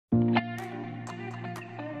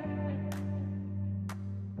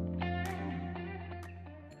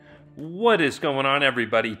What is going on,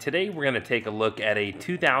 everybody? Today we're going to take a look at a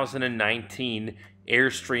 2019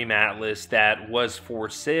 Airstream Atlas that was for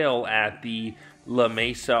sale at the La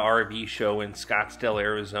Mesa RV show in Scottsdale,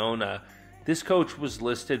 Arizona. This coach was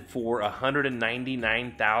listed for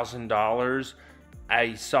 $199,000.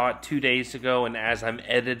 I saw it 2 days ago, and as I'm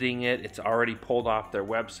editing it, it's already pulled off their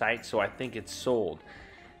website, so I think it's sold.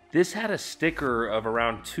 This had a sticker of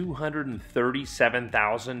around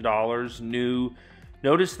 $237,000 new.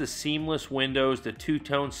 Notice the seamless windows, the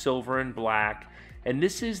two-tone silver and black. And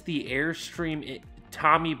this is the Airstream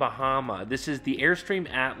Tommy Bahama. This is the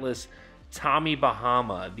Airstream Atlas Tommy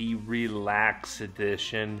Bahama, the Relax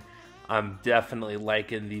Edition. I'm definitely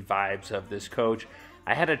liking the vibes of this coach.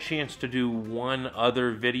 I had a chance to do one other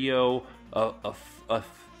video, a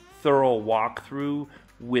thorough walkthrough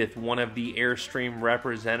with one of the Airstream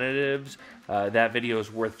representatives. That video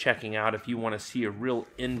is worth checking out if you want to see a real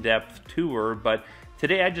in-depth tour, but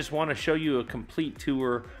today I just want to show you a complete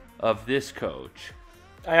tour of this coach.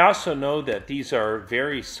 I also know that these are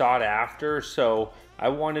very sought after, so I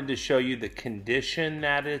wanted to show you the condition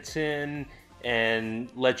that it's in and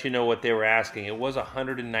let you know what they were asking. It was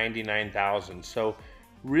 $199,000, so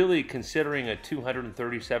really considering a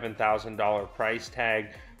 $237,000 price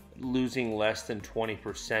tag, losing less than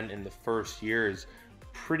 20% in the first year is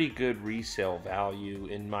pretty good resale value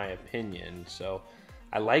in my opinion. So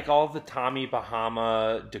I like all of the Tommy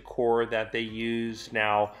Bahama decor that they use.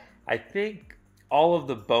 Now I think all of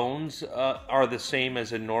the bones are the same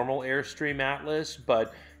as a normal Airstream Atlas,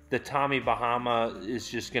 but the Tommy Bahama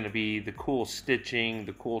is just going to be the cool stitching,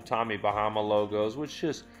 the cool Tommy Bahama logos, which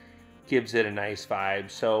just gives it a nice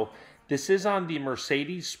vibe. So this is on the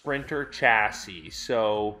Mercedes Sprinter chassis,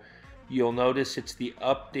 so you'll notice it's the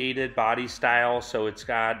updated body style, so it's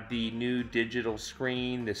got the new digital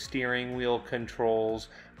screen, the steering wheel controls.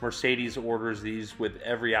 Mercedes orders these with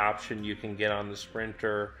every option you can get on the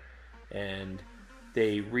Sprinter, and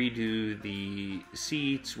they redo the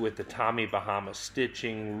seats with the Tommy Bahama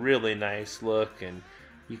stitching. Really nice look, and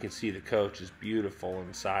you can see the coach is beautiful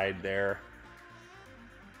inside there.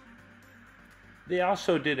 They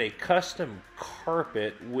also did a custom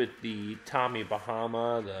carpet with the Tommy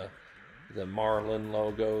Bahama, the Marlin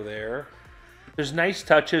logo there. There's nice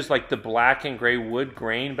touches like the black and gray wood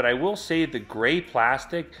grain, but I will say the gray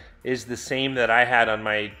plastic is the same that I had on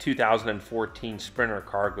my 2014 Sprinter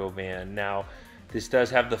cargo van. Now, this does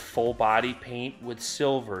have the full body paint with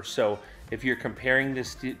silver, so if you're comparing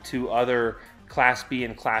this to other Class B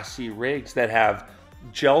and Class C rigs that have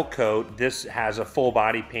gel coat, this has a full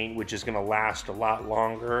body paint, which is going to last a lot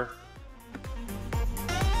longer.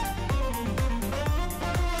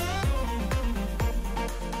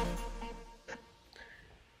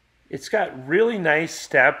 It's got really nice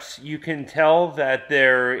steps. You can tell that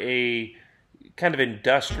they're a kind of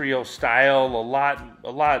industrial style, a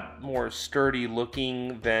lot more sturdy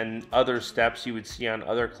looking than other steps you would see on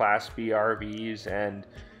other Class B RVs, and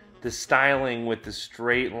the styling with the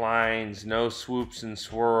straight lines, no swoops and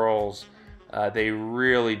swirls, they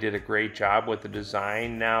really did a great job with the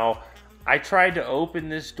design. Now, I tried to open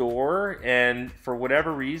this door, and for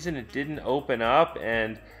whatever reason, it didn't open up,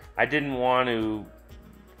 and I didn't want to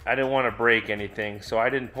break anything, so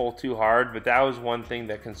I didn't pull too hard, but that was one thing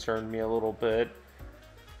that concerned me a little bit.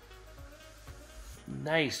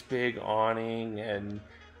 Nice big awning, and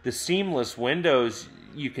the seamless windows,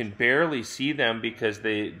 you can barely see them because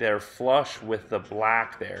they're flush with the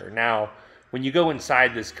black there. Now, when you go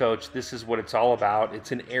inside this coach, this is what it's all about.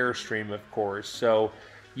 It's an Airstream, of course, so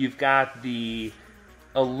you've got the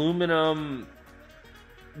aluminum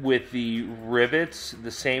with the rivets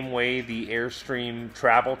the same way the Airstream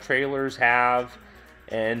travel trailers have,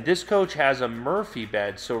 and this coach has a Murphy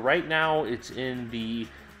bed, so right now it's in the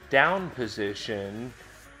down position,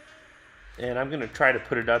 and I'm going to try to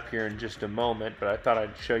put it up here in just a moment, but I thought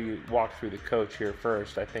I'd walk through the coach here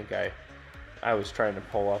first. I think I was trying to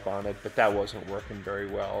pull up on it, but that wasn't working very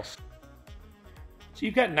well. So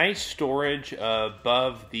you've got nice storage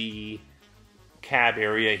above the cab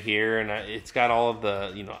area here, and it's got all of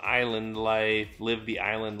the, Island Life, Live the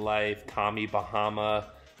Island Life, Tommy Bahama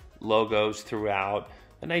logos throughout.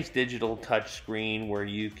 A nice digital touch screen where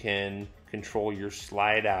you can control your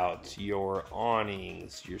slide outs, your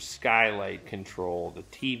awnings, your skylight control, the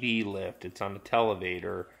TV lift, it's on the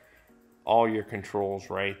televator, all your controls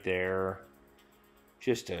right there.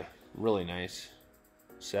 Just a really nice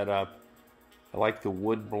setup. I like the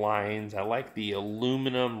wood blinds. I like the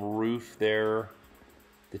aluminum roof there.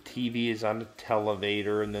 The TV is on the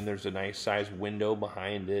televator, and then there's a nice sized window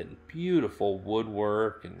behind it. Beautiful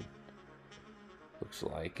woodwork, and looks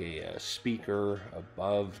like a speaker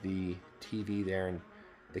above the TV there. And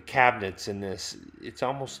the cabinets in this, it's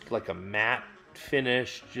almost like a matte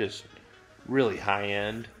finish, just really high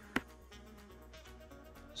end.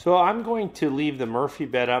 So I'm going to leave the Murphy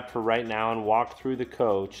bed up for right now and walk through the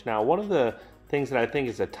coach. Now, one of the things that I think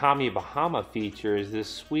is a Tommy Bahama feature is this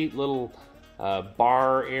sweet little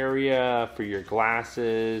bar area for your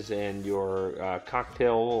glasses and your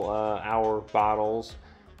cocktail hour bottles.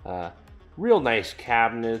 Real nice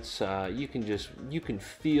cabinets. You can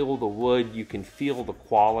feel the wood, you can feel the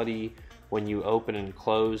quality when you open and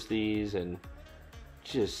close these, and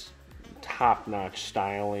just top-notch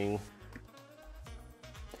styling.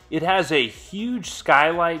 It has a huge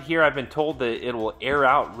skylight here. I've been told that it will air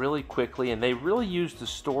out really quickly, and they really use the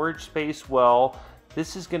storage space well.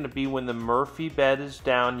 This is going to be when the Murphy bed is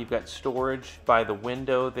down. You've got storage by the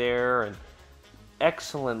window there, and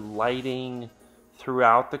excellent lighting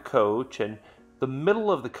throughout the coach. And the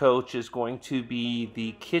middle of the coach is going to be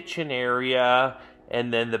the kitchen area,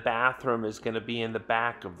 and then the bathroom is going to be in the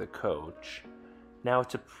back of the coach. Now,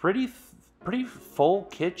 it's a pretty full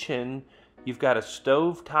kitchen. You've got a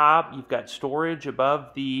stove top, you've got storage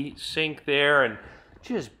above the sink there, and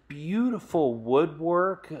just beautiful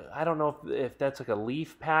woodwork. I don't know if that's like a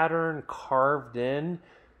leaf pattern carved in,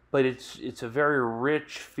 but it's a very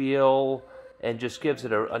rich feel and just gives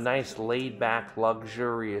it a nice laid-back,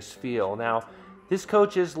 luxurious feel. Now, this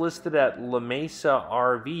coach is listed at La Mesa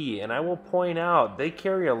RV, and I will point out they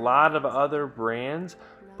carry a lot of other brands,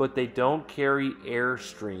 but they don't carry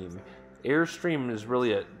Airstream. Airstream is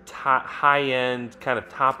really a high-end, kind of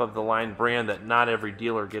top-of-the-line brand that not every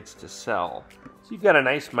dealer gets to sell. So you've got a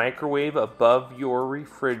nice microwave above your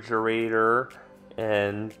refrigerator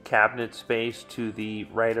and cabinet space to the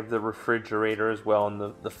right of the refrigerator as well.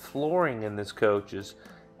 And the flooring in this coach is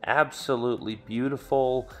absolutely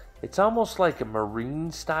beautiful. It's almost like a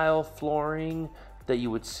marine-style flooring that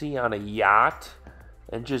you would see on a yacht,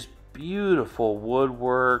 and just beautiful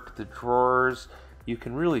woodwork, the drawers. You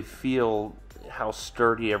can really feel how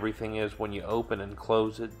sturdy everything is when you open and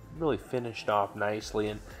close it. Really finished off nicely.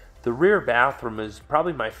 And the rear bathroom is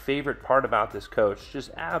probably my favorite part about this coach.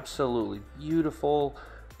 Just absolutely beautiful.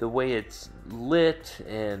 The way it's lit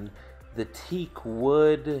and the teak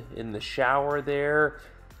wood in the shower there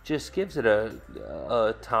just gives it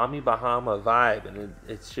a Tommy Bahama vibe. And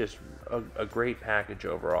it's just a great package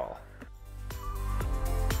overall.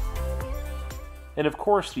 And of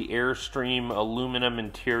course, the Airstream aluminum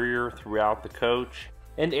interior throughout the coach.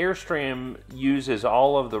 And Airstream uses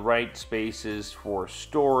all of the right spaces for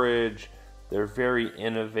storage. They're very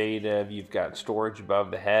innovative. You've got storage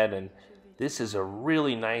above the head, and this is a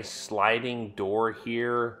really nice sliding door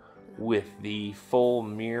here with the full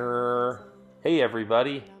mirror. Hey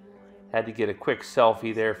everybody, had to get a quick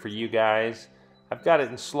selfie there for you guys. I've got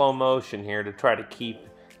it in slow motion here to try to keep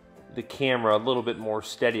the camera a little bit more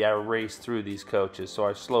steady. I raced through these coaches, so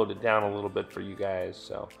I slowed it down a little bit for you guys.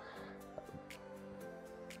 So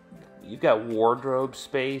you've got wardrobe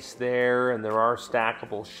space there, and there are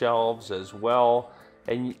stackable shelves as well.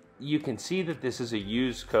 And you can see that this is a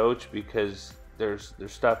used coach because there's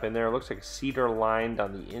stuff in there. It looks like cedar lined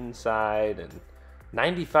on the inside, and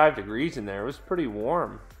 95 degrees in there. It was pretty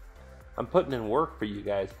warm. I'm putting in work for you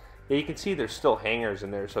guys. Yeah, you can see there's still hangers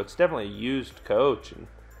in there, so it's definitely a used coach. And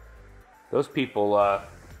those people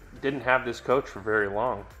didn't have this coach for very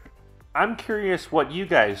long. I'm curious what you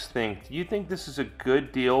guys think. Do you think this is a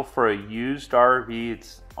good deal for a used RV?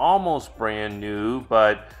 It's almost brand new,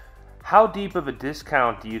 but how deep of a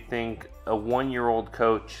discount do you think a one-year-old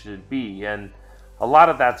coach should be? And a lot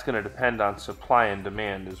of that's going to depend on supply and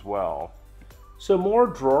demand as well. So more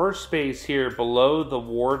drawer space here below the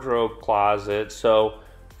wardrobe closet. So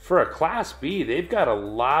for a Class B, they've got a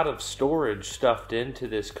lot of storage stuffed into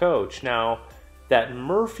this coach. Now, that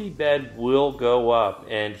Murphy bed will go up,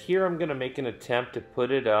 and here I'm going to make an attempt to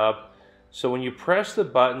put it up. So when you press the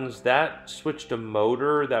buttons, that switched a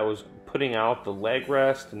motor that was putting out the leg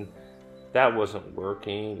rest, and that wasn't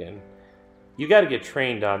working. And you got to get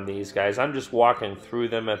trained on these guys. I'm just walking through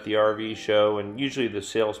them at the RV show, and usually the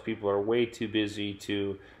salespeople are way too busy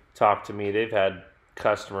to talk to me. They've had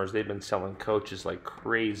customers, they've been selling coaches like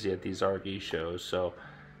crazy at these RV shows, so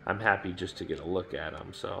I'm happy just to get a look at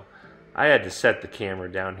them. So I had to set the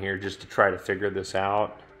camera down here just to try to figure this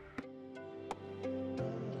out.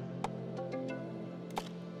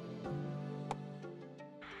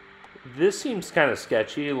 This seems kind of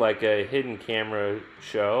sketchy, like a hidden camera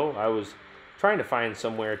show. I was trying to find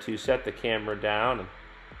somewhere to set the camera down, and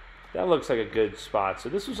that looks like a good spot. So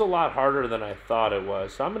this was a lot harder than I thought it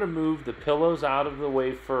was. So I'm going to move the pillows out of the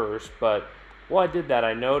way first, but while I did that,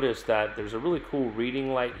 I noticed that there's a really cool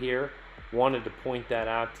reading light here. Wanted to point that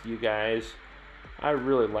out to you guys. I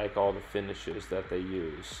really like all the finishes that they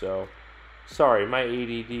use. So, sorry, my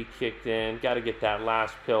ADD kicked in. Got to get that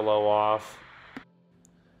last pillow off.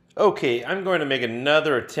 Okay, I'm going to make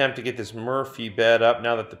another attempt to get this Murphy bed up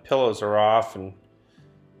now that the pillows are off, and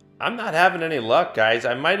I'm not having any luck, guys.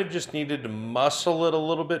 I might have just needed to muscle it a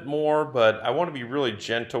little bit more, but I want to be really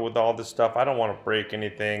gentle with all this stuff. I don't want to break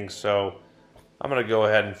anything, so I'm going to go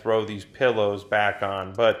ahead and throw these pillows back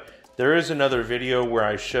on. But there is another video where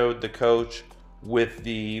I showed the coach with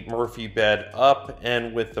the Murphy bed up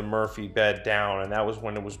and with the Murphy bed down, and that was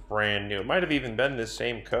when it was brand new. It might have even been this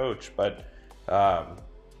same coach, but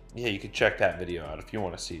yeah, you could check that video out if you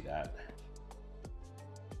want to see that.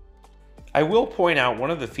 I will point out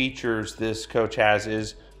one of the features this coach has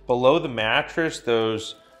is below the mattress,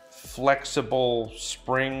 those flexible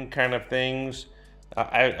spring kind of things.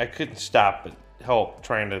 I couldn't stop but help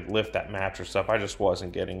trying to lift that mattress up. I just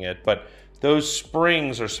wasn't getting it. But those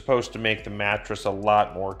springs are supposed to make the mattress a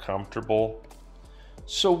lot more comfortable.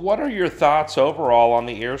 So what are your thoughts overall on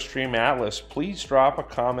the Airstream Atlas? Please drop a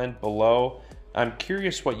comment below. I'm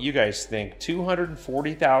curious what you guys think.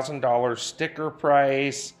 $240,000 sticker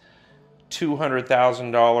price,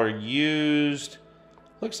 $200,000 used.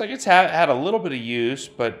 Looks like it's had a little bit of use,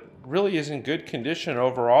 but really is in good condition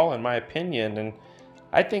overall in my opinion. And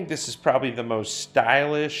I think this is probably the most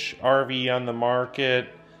stylish RV on the market.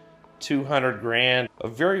 200 grand, a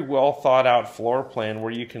very well thought out floor plan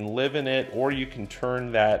where you can live in it or you can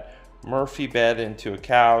turn that Murphy bed into a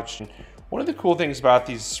couch. One of the cool things about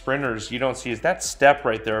these Sprinters you don't see is that step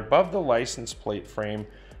right there above the license plate frame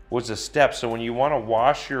was a step. So when you want to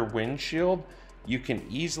wash your windshield, you can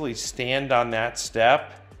easily stand on that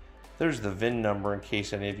step. There's the VIN number in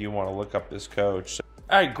case any of you want to look up this coach. So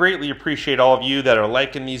I greatly appreciate all of you that are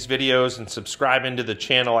liking these videos and subscribing to the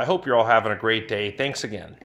channel. I hope you're all having a great day. Thanks again.